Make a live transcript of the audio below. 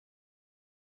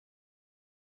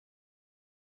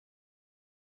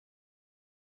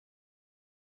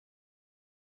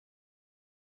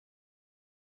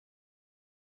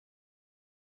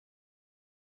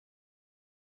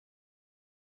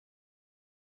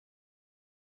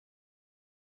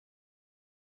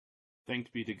Thanks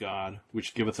be to God,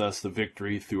 which giveth us the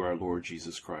victory through our Lord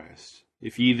Jesus Christ.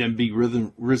 If ye then be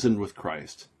risen with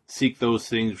Christ, seek those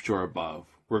things which are above,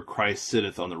 where Christ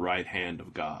sitteth on the right hand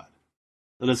of God.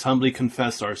 Let us humbly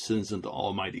confess our sins unto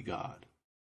Almighty God.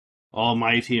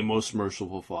 Almighty and most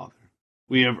merciful Father,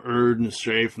 we have erred and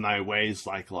strayed from thy ways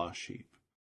like lost sheep.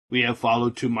 We have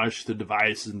followed too much the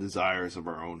devices and desires of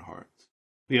our own hearts.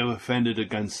 We have offended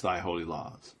against thy holy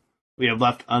laws. We have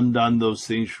left undone those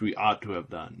things which we ought to have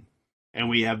done, and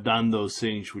we have done those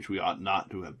things which we ought not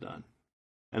to have done.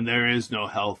 And there is no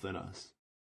health in us.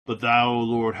 But thou, O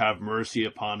Lord, have mercy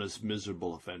upon us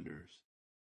miserable offenders.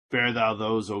 Spare thou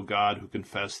those, O God, who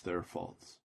confess their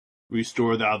faults.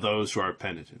 Restore thou those who are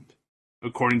penitent,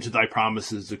 according to thy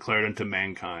promises declared unto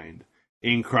mankind,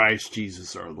 in Christ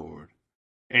Jesus our Lord.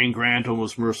 And grant, O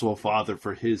most merciful Father,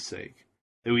 for his sake,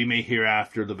 that we may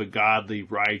hereafter live a godly,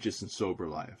 righteous, and sober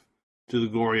life, to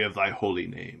the glory of thy holy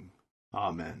name.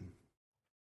 Amen.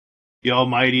 The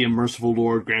Almighty and merciful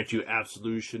Lord grant you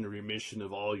absolution and remission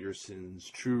of all your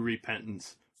sins, true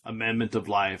repentance, amendment of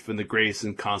life, and the grace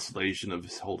and consolation of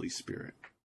his Holy Spirit.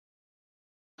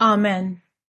 Amen.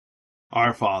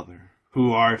 Our Father,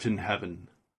 who art in heaven,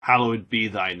 hallowed be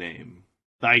thy name.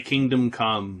 Thy kingdom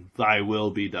come, thy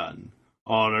will be done,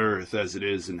 on earth as it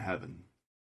is in heaven.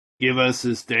 Give us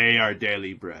this day our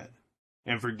daily bread,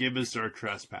 and forgive us our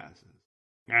trespasses,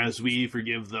 as we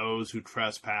forgive those who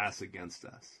trespass against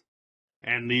us.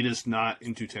 And lead us not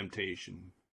into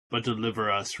temptation, but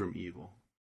deliver us from evil.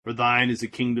 For thine is the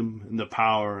kingdom, and the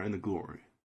power, and the glory,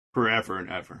 forever and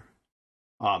ever.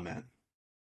 Amen.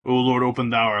 O Lord,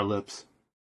 open thou our lips,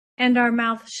 and our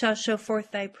mouth shall show forth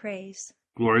thy praise.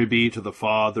 Glory be to the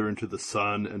Father, and to the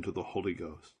Son, and to the Holy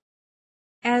Ghost.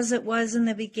 As it was in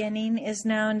the beginning, is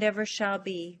now, and ever shall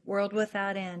be, world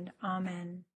without end.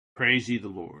 Amen. Praise ye the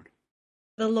Lord.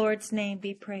 The Lord's name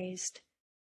be praised.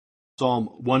 Psalm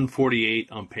 148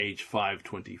 on page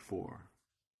 524.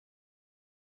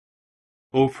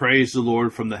 O praise the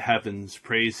Lord from the heavens,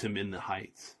 praise him in the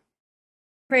heights.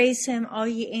 Praise him, all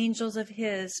ye angels of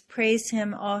his, praise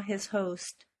him, all his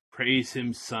host. Praise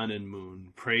him, sun and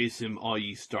moon, praise him, all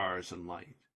ye stars and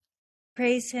light.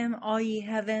 Praise him, all ye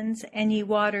heavens, and ye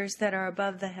waters that are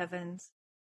above the heavens.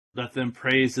 Let them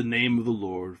praise the name of the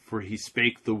Lord, for he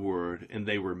spake the word, and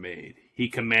they were made. He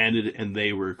commanded, and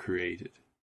they were created.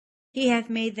 He hath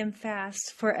made them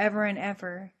fast for ever and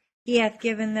ever. He hath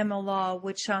given them a law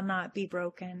which shall not be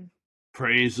broken.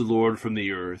 Praise the Lord from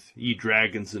the earth, ye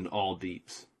dragons in all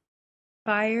deeps.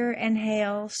 Fire and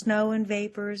hail, snow and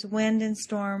vapors, wind and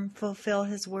storm fulfill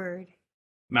his word.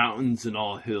 Mountains and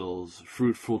all hills,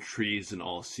 fruitful trees and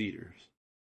all cedars.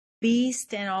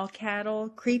 Beast and all cattle,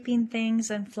 creeping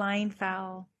things and flying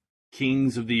fowl.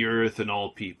 Kings of the earth and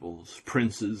all peoples,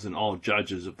 princes and all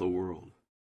judges of the world.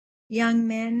 Young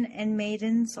men and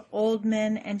maidens, old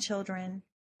men and children,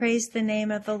 praise the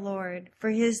name of the Lord,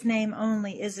 for his name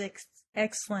only is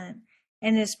excellent,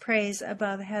 and his praise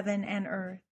above heaven and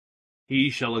earth. He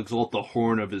shall exalt the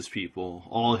horn of his people,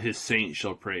 all his saints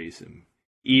shall praise him,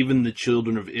 even the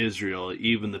children of Israel,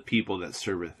 even the people that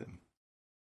serveth him.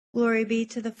 Glory be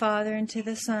to the Father, and to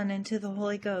the Son, and to the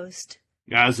Holy Ghost.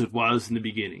 As it was in the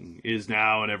beginning, is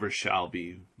now, and ever shall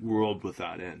be, world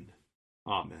without end.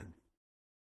 Amen.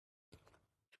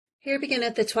 Here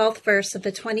beginneth the 12th verse of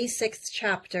the 26th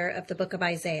chapter of the book of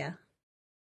Isaiah.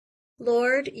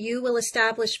 Lord, you will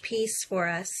establish peace for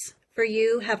us, for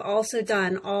you have also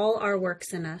done all our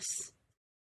works in us.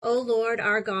 O Lord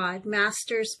our God,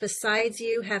 masters besides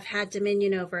you have had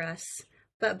dominion over us,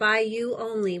 but by you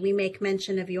only we make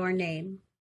mention of your name.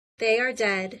 They are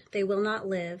dead, they will not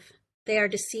live. They are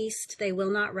deceased, they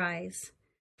will not rise.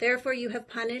 Therefore you have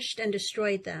punished and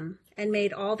destroyed them, and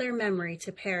made all their memory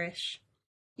to perish.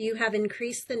 You have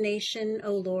increased the nation,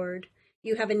 O Lord.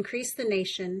 You have increased the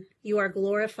nation. You are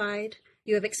glorified.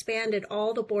 You have expanded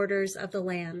all the borders of the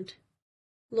land.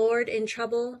 Lord, in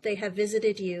trouble they have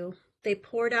visited you. They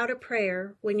poured out a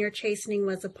prayer when your chastening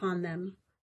was upon them.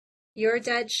 Your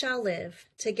dead shall live.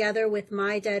 Together with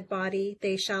my dead body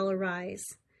they shall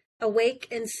arise. Awake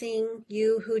and sing,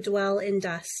 you who dwell in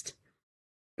dust.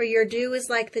 For your dew is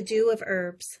like the dew of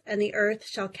herbs, and the earth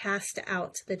shall cast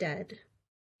out the dead.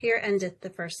 Here endeth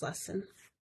the first lesson.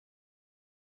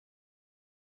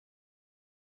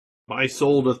 My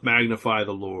soul doth magnify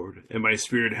the Lord, and my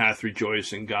spirit hath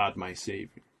rejoiced in God my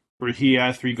Saviour. For he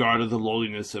hath regarded the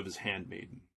lowliness of his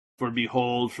handmaiden. For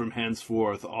behold, from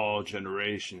henceforth all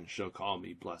generations shall call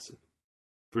me blessed.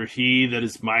 For he that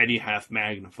is mighty hath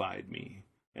magnified me,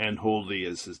 and holy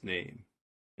is his name.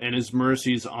 And his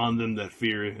mercies on them that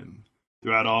fear him,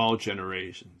 throughout all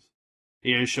generations.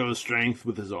 He has showed strength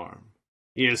with his arm.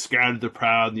 He hath scattered the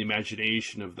proud in the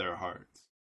imagination of their hearts.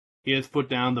 He hath put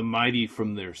down the mighty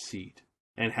from their seat,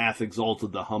 and hath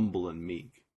exalted the humble and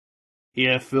meek. He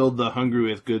hath filled the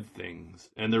hungry with good things,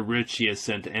 and the rich he hath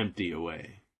sent empty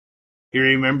away. He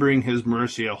remembering his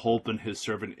mercy hath holpen his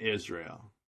servant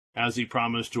Israel, as he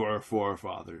promised to our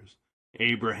forefathers,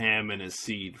 Abraham and his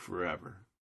seed forever.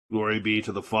 Glory be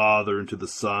to the Father, and to the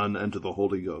Son, and to the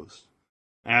Holy Ghost,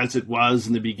 as it was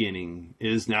in the beginning,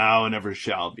 is now, and ever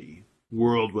shall be,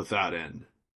 world without end.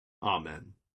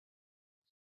 Amen.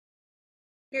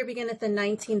 Here beginneth the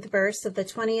 19th verse of the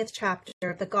 20th chapter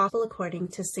of the Gospel according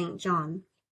to St. John.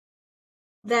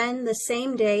 Then the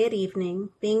same day at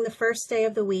evening, being the first day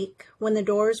of the week, when the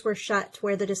doors were shut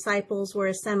where the disciples were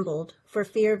assembled, for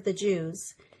fear of the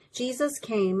Jews, Jesus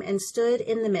came and stood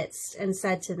in the midst, and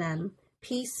said to them,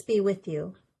 Peace be with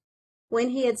you.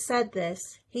 When he had said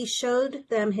this, he showed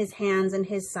them his hands and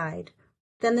his side.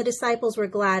 Then the disciples were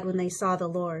glad when they saw the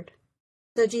Lord.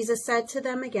 So Jesus said to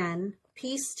them again,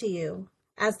 Peace to you.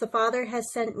 As the Father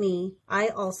has sent me, I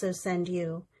also send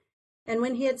you. And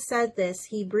when he had said this,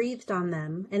 he breathed on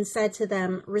them, and said to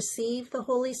them, Receive the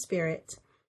Holy Spirit.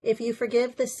 If you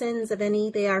forgive the sins of any,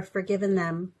 they are forgiven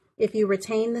them. If you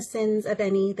retain the sins of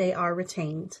any, they are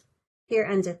retained. Here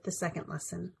endeth the second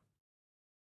lesson.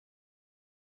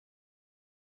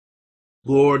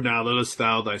 Lord, now lettest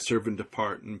thou thy servant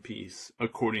depart in peace,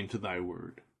 according to thy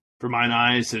word. For mine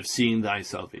eyes have seen thy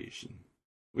salvation,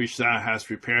 which thou hast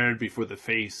prepared before the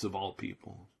face of all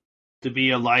people, to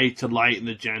be a light to lighten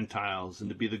the Gentiles,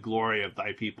 and to be the glory of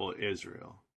thy people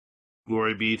Israel.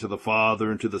 Glory be to the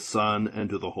Father, and to the Son, and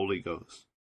to the Holy Ghost,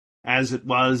 as it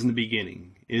was in the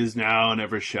beginning, is now, and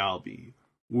ever shall be,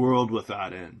 world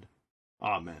without end.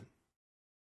 Amen.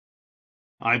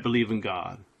 I believe in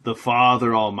God, the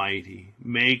Father Almighty,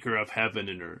 maker of heaven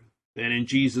and earth, and in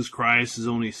Jesus Christ, his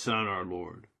only Son, our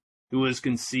Lord, who was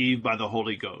conceived by the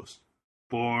Holy Ghost,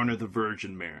 born of the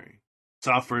Virgin Mary,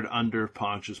 suffered under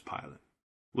Pontius Pilate,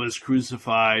 was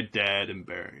crucified, dead, and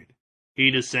buried. He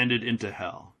descended into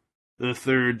hell. The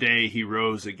third day he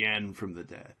rose again from the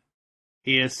dead.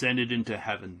 He ascended into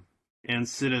heaven, and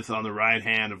sitteth on the right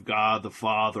hand of God the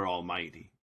Father Almighty.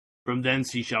 From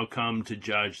thence he shall come to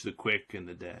judge the quick and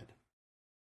the dead.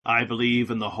 I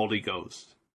believe in the Holy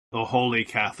Ghost, the Holy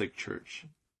Catholic Church,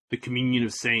 the communion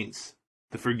of saints,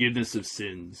 the forgiveness of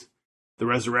sins, the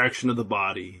resurrection of the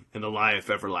body, and the life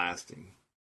everlasting.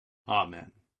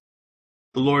 Amen.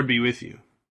 The Lord be with you.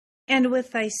 And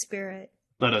with thy spirit.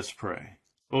 Let us pray.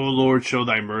 O Lord, show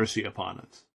thy mercy upon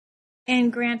us.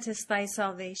 And grant us thy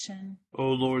salvation. O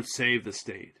Lord, save the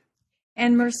state.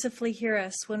 And mercifully hear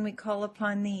us when we call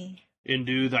upon thee.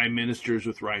 Endue thy ministers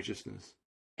with righteousness.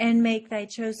 And make thy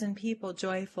chosen people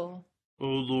joyful. O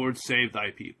Lord, save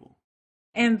thy people.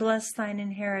 And bless thine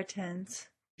inheritance.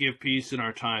 Give peace in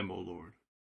our time, O Lord.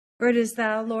 For it is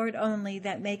thou, Lord, only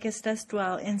that makest us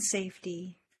dwell in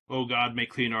safety. O God, make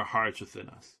clean our hearts within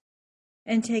us.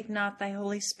 And take not thy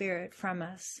Holy Spirit from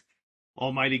us.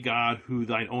 Almighty God, who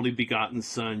thine only begotten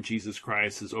Son, Jesus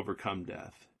Christ, has overcome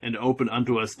death, and opened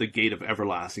unto us the gate of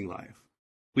everlasting life,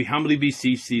 we humbly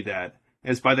beseech thee that,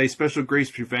 as by thy special grace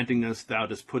preventing us thou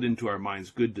dost put into our minds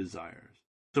good desires,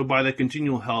 so by thy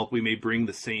continual help we may bring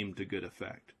the same to good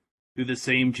effect. Through the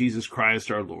same Jesus Christ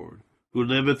our Lord, who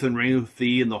liveth and reigneth with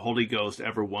thee in the Holy Ghost,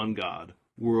 ever one God,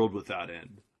 world without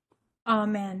end.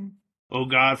 Amen. O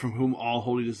God, from whom all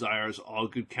holy desires, all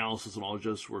good counsels, and all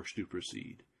just works do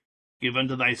proceed, give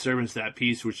unto thy servants that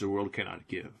peace which the world cannot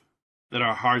give, that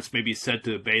our hearts may be set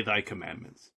to obey thy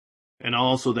commandments, and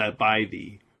also that by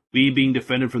thee, we, being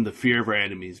defended from the fear of our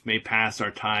enemies, may pass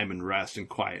our time in rest and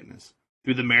quietness,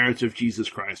 through the merits of Jesus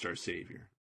Christ our Savior.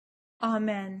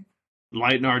 Amen.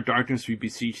 Lighten our darkness, we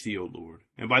beseech thee, O Lord,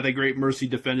 and by thy great mercy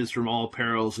defend us from all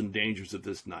perils and dangers of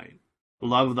this night, the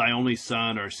love of thy only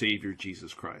Son, our Savior,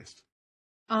 Jesus Christ.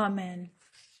 Amen.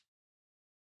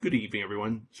 Good evening,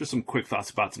 everyone. Just some quick thoughts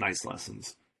about tonight's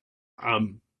lessons.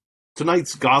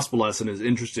 Tonight's gospel lesson is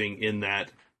interesting in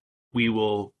that it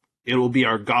will be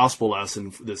our gospel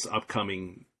lesson for this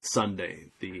upcoming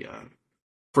Sunday, the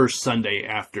first Sunday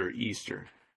after Easter.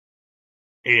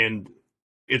 And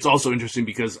it's also interesting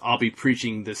because I'll be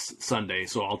preaching this Sunday,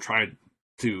 so I'll try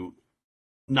to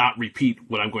not repeat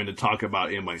what I'm going to talk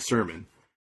about in my sermon.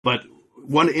 But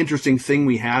one interesting thing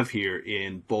we have here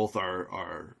in both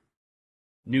our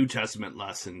New Testament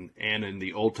lesson and in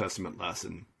the Old Testament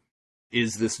lesson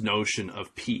is this notion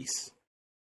of peace.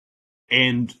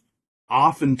 And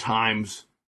oftentimes,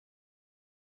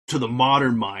 to the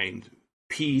modern mind,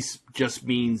 peace just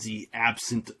means the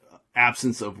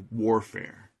absence of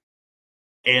warfare.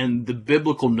 And the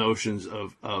biblical notions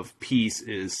of peace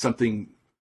is something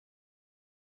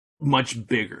much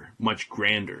bigger, much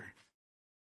grander.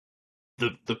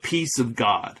 The peace of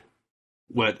God,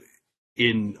 what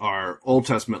in our Old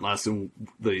Testament lesson,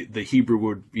 the Hebrew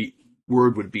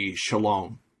word would be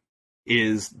shalom,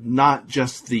 is not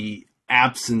just the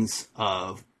absence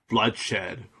of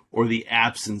bloodshed or the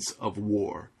absence of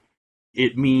war.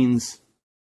 It means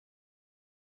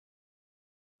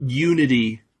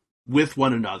unity with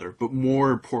one another, but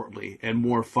more importantly and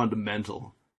more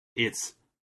fundamental, it's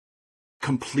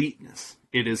completeness.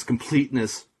 It is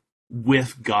completeness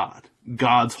with God,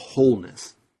 God's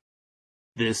wholeness.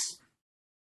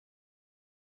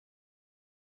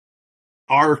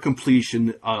 Our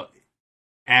completion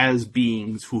as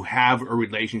beings who have a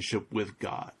relationship with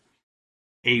God.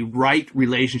 A right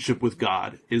relationship with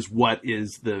God is what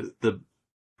is the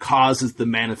causes the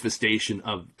manifestation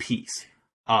of peace,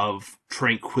 of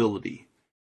tranquility.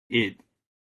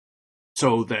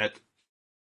 So that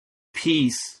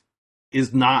peace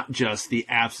is not just the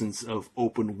absence of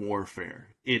open warfare.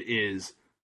 It is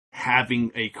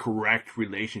having a correct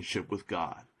relationship with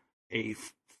God, a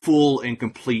full and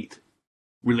complete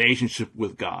relationship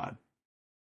with God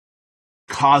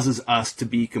causes us to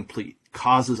be complete,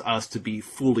 causes us to be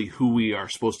fully who we are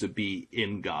supposed to be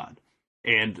in God.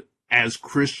 And as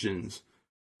Christians,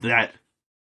 that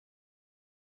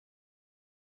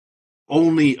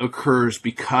only occurs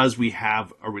because we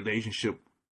have a relationship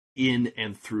in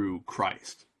and through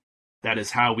Christ. That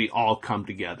is how we all come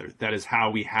together. That is how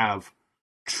we have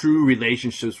true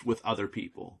relationships with other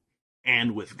people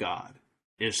and with God,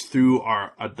 is through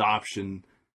our adoption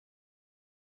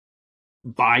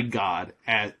by God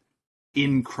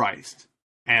in Christ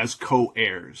as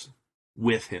co-heirs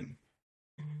with him.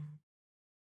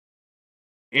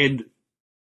 And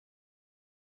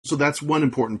so that's one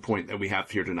important point that we have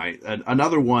here tonight.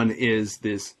 Another one is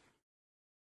this: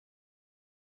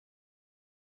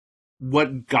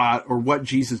 what God or what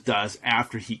Jesus does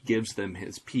after he gives them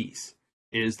his peace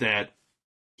is that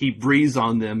he breathes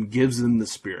on them, gives them the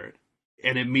Spirit,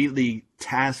 and immediately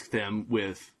tasks them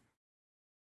with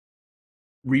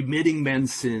remitting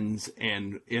men's sins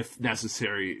and, if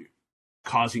necessary,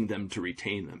 causing them to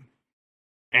retain them.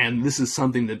 And this is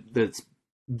something that's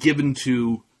given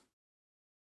to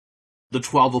the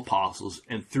 12 apostles,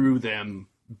 and through them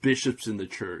bishops in the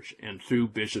church, and through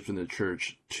bishops in the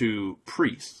church to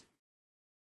priests.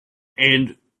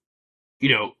 And,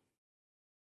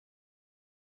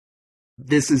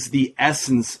 this is the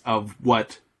essence of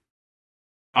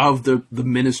the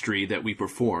ministry that we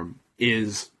perform,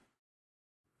 is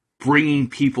bringing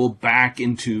people back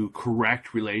into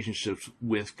correct relationships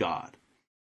with God.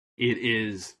 It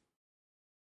is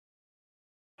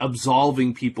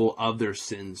absolving people of their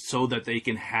sins so that they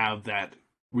can have that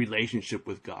relationship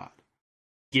with God.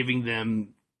 Giving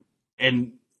them,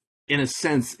 and in a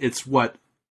sense, it's what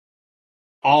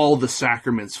all the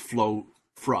sacraments flow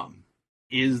from,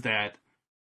 is that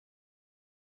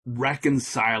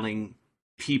reconciling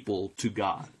people to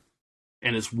God.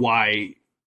 And it's why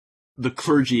the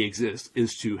clergy exists,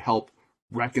 is to help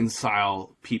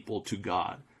reconcile people to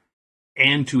God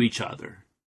and to each other,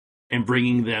 and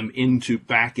bringing them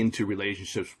back into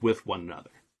relationships with one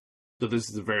another. So this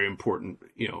is a very important,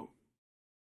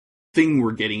 thing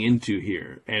we're getting into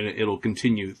here, and it'll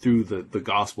continue through the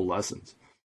gospel lessons.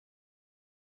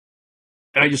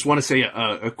 And I just want to say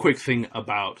a quick thing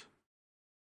about,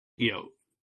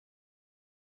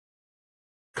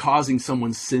 causing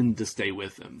someone's sin to stay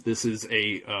with them. This is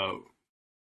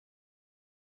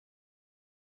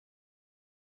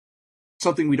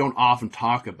something we don't often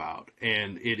talk about,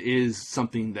 and it is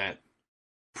something that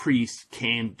priests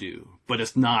can do, but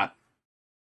it's not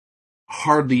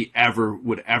hardly ever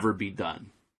would ever be done.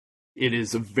 It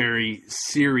is a very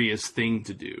serious thing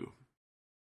to do.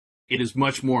 It is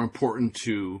much more important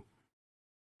to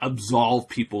absolve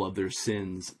people of their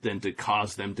sins than to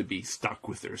cause them to be stuck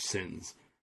with their sins.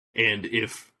 And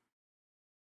if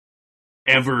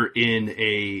ever in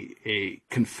a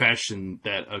confession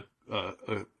that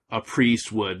a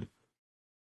priest would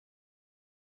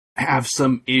have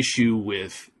some issue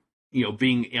with,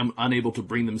 being unable to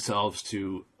bring themselves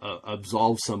to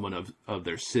absolve someone of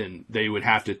their sin, they would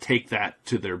have to take that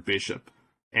to their bishop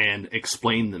and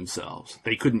explain themselves.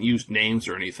 They couldn't use names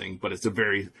or anything, but it's a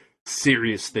very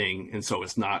serious thing, and so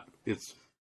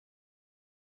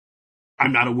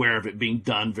I'm not aware of it being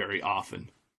done very often.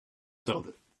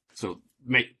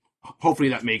 Hopefully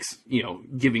that makes,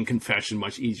 giving confession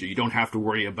much easier. You don't have to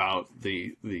worry about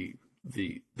the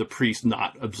priest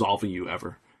not absolving you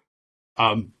ever.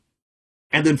 And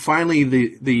then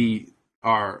finally,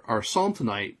 our psalm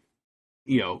tonight,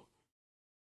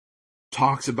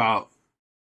 talks about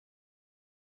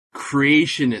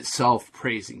creation itself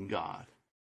praising God.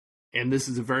 And this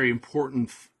is a very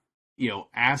important,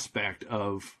 aspect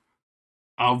of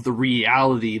the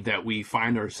reality that we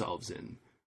find ourselves in,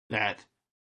 that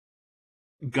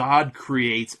God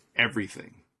creates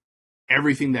everything.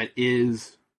 Everything that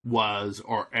is, was,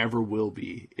 or ever will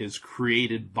be is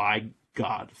created by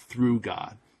God, through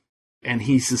God. And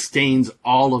he sustains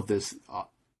all of this,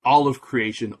 all of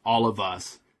creation, all of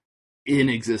us in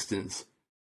existence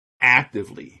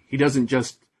actively. He doesn't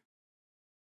just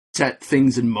set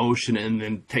things in motion and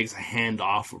then takes a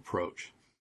hands-off approach.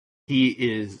 He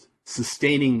is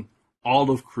sustaining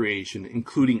all of creation,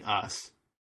 including us,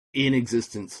 in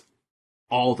existence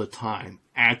all the time,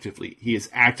 actively. He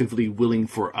is actively willing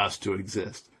for us to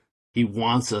exist. He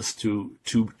wants us to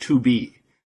be.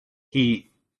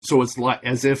 So it's like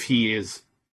as if he is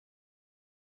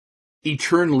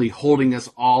eternally holding us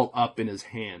all up in his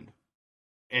hand.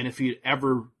 And if he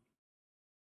ever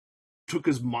took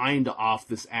his mind off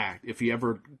this act, if he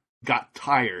ever got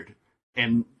tired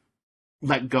and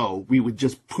let go, we would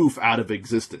just poof out of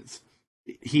existence.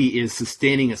 He is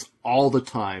sustaining us all the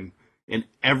time in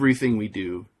everything we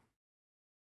do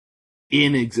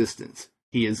in existence.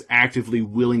 He is actively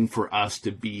willing for us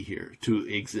to be here, to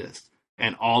exist,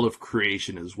 and all of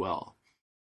creation as well.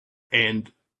 And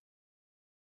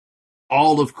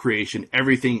all of creation,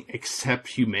 everything except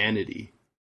humanity,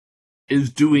 is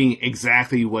doing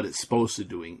exactly what it's supposed to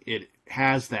doing. It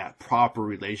has that proper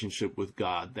relationship with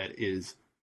God that is,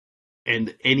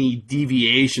 and any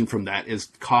deviation from that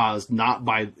is caused not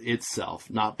by itself,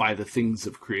 not by the things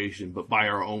of creation, but by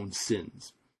our own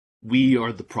sins. We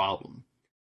are the problem.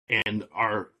 And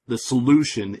the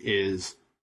solution is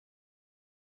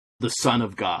the Son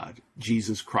of God,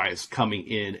 Jesus Christ, coming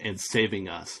in and saving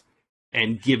us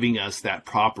and giving us that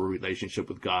proper relationship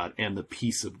with God and the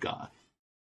peace of God.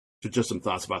 So just some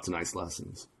thoughts about tonight's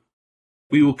lessons.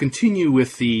 We will continue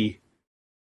with the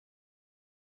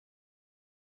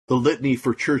litany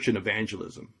for church and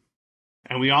evangelism.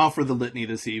 And we offer the litany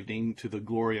this evening to the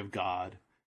glory of God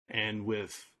and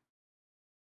with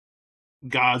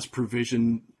God's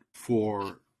provision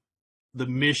for the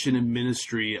mission and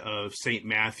ministry of St.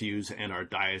 Matthew's and our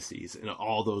diocese and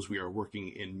all those we are working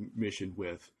in mission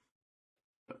with.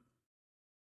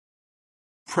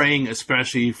 Praying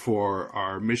especially for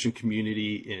our mission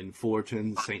community in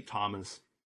Fullerton, St. Thomas,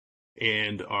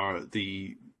 and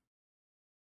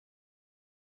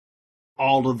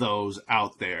all of those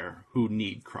out there who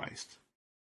need Christ.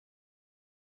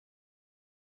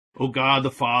 O God,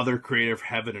 the Father, creator of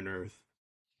heaven and earth,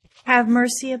 have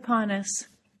mercy upon us.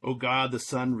 O God, the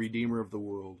Son, Redeemer of the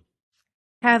world,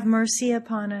 have mercy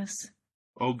upon us.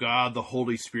 O God, the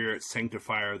Holy Spirit,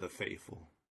 sanctifier of the faithful,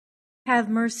 have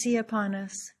mercy upon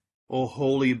us. O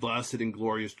holy, blessed, and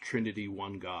glorious Trinity,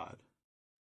 one God,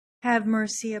 have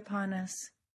mercy upon us.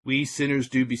 We sinners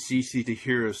do beseech thee to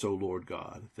hear us, O Lord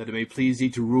God, that it may please thee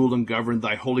to rule and govern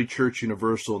thy holy church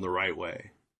universal in the right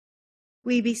way.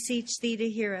 We beseech thee to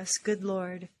hear us, good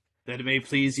Lord. That it may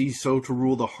please thee so to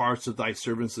rule the hearts of thy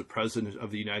servants, the President of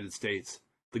the United States,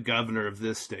 the Governor of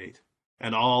this state,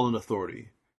 and all in authority,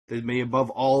 that it may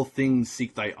above all things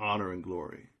seek thy honor and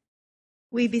glory.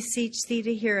 We beseech thee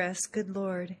to hear us, good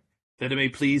Lord. That it may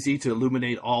please thee to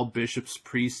illuminate all bishops,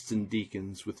 priests, and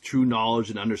deacons with true knowledge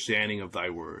and understanding of thy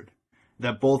word,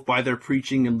 that both by their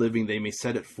preaching and living they may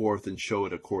set it forth and show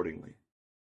it accordingly.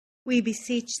 We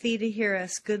beseech thee to hear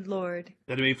us, good Lord.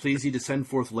 That it may please thee to send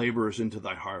forth laborers into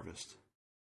thy harvest.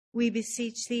 We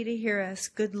beseech thee to hear us,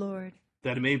 good Lord.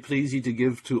 That it may please thee to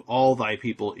give to all thy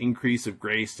people increase of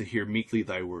grace to hear meekly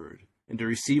thy word, and to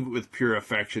receive it with pure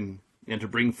affection, and to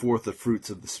bring forth the fruits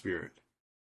of the Spirit.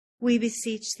 We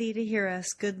beseech thee to hear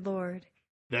us, good Lord.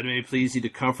 That it may please thee to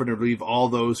comfort and relieve all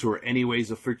those who are any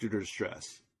ways afflicted or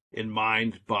distressed, in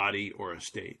mind, body, or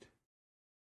estate.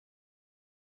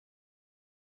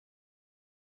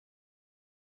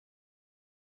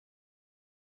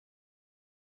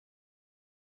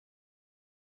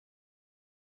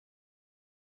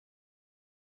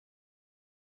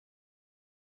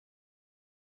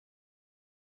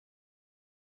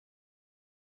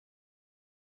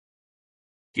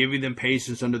 Giving them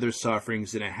patience under their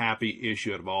sufferings and a happy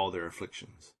issue out of all their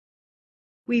afflictions.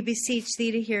 We beseech thee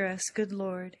to hear us, good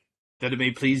Lord. That it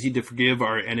may please thee to forgive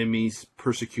our enemies,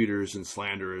 persecutors, and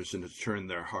slanderers, and to turn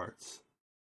their hearts.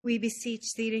 We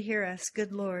beseech thee to hear us,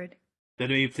 good Lord.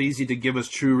 That it may please thee to give us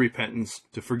true repentance,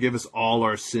 to forgive us all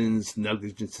our sins,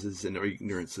 negligences, and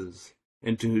ignorances,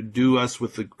 and to do us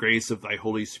with the grace of thy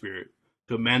Holy Spirit,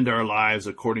 to amend our lives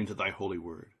according to thy holy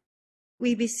word.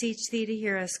 We beseech thee to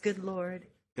hear us, good Lord.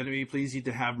 That it may please thee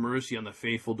to have mercy on the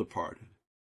faithful departed.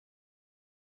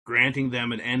 granting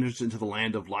them an entrance into the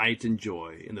land of light and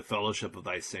joy in the fellowship of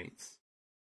thy saints.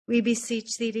 We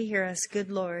beseech thee to hear us, good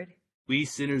Lord. We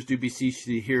sinners do beseech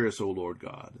thee to hear us, O Lord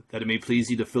God, that it may please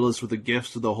thee to fill us with the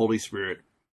gifts of the Holy Spirit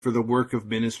for the work of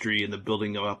ministry and the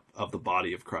building up of the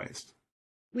body of Christ.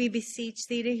 We beseech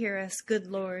thee to hear us, good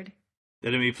Lord.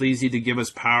 That it may please thee to give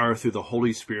us power through the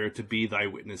Holy Spirit to be thy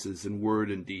witnesses in word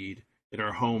and deed, in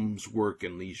our homes, work,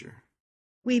 and leisure.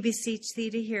 We beseech thee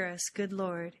to hear us, good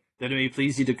Lord. That it may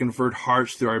please thee to convert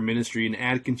hearts through our ministry and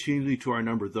add continually to our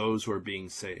number those who are being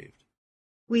saved.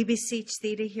 We beseech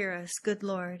thee to hear us, good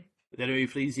Lord. That it may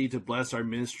please thee to bless our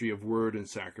ministry of word and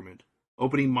sacrament,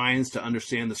 opening minds to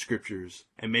understand the Scriptures,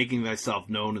 and making thyself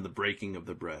known in the breaking of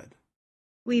the bread.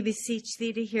 We beseech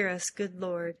thee to hear us, good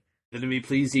Lord. That it may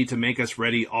please thee to make us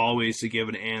ready always to give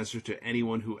an answer to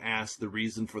anyone who asks the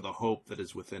reason for the hope that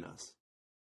is within us.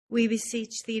 We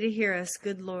beseech thee to hear us,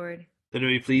 good Lord. That it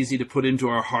may please thee to put into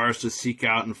our hearts to seek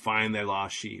out and find thy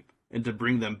lost sheep, and to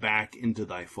bring them back into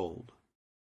thy fold.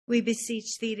 We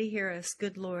beseech thee to hear us,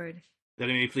 good Lord. That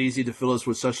it may please thee to fill us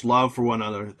with such love for one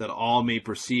another that all may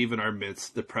perceive in our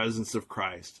midst the presence of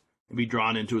Christ, and be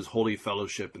drawn into his holy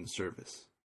fellowship and service.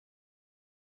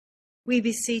 We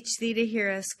beseech thee to hear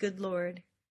us, good Lord.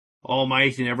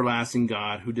 Almighty and everlasting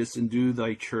God, who didst endue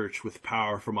thy church with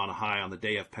power from on high on the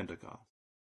day of Pentecost,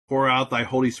 pour out thy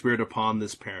Holy Spirit upon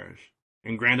this parish,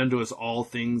 and grant unto us all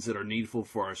things that are needful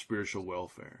for our spiritual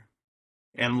welfare.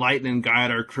 Enlighten and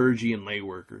guide our clergy and lay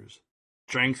workers.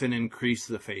 Strengthen and increase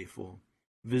the faithful.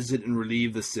 Visit and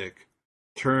relieve the sick.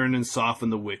 Turn and soften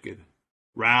the wicked.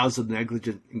 Rouse the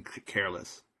negligent and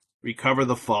careless. Recover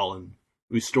the fallen.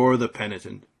 Restore the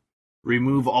penitent.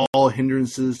 Remove all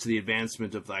hindrances to the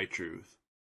advancement of thy truth.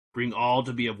 Bring all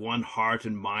to be of one heart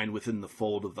and mind within the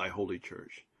fold of thy holy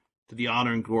church, to the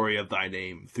honor and glory of thy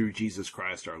name, through Jesus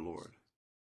Christ our Lord.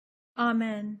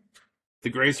 Amen. The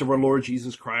grace of our Lord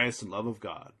Jesus Christ and love of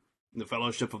God, and the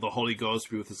fellowship of the Holy Ghost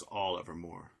be with us all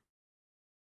evermore.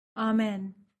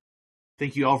 Amen.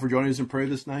 Thank you all for joining us in prayer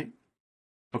this night.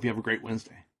 Hope you have a great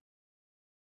Wednesday.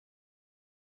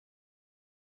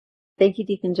 Thank you,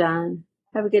 Deacon John.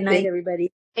 Have a good night,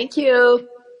 everybody. Thank you.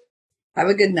 Have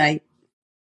a good night.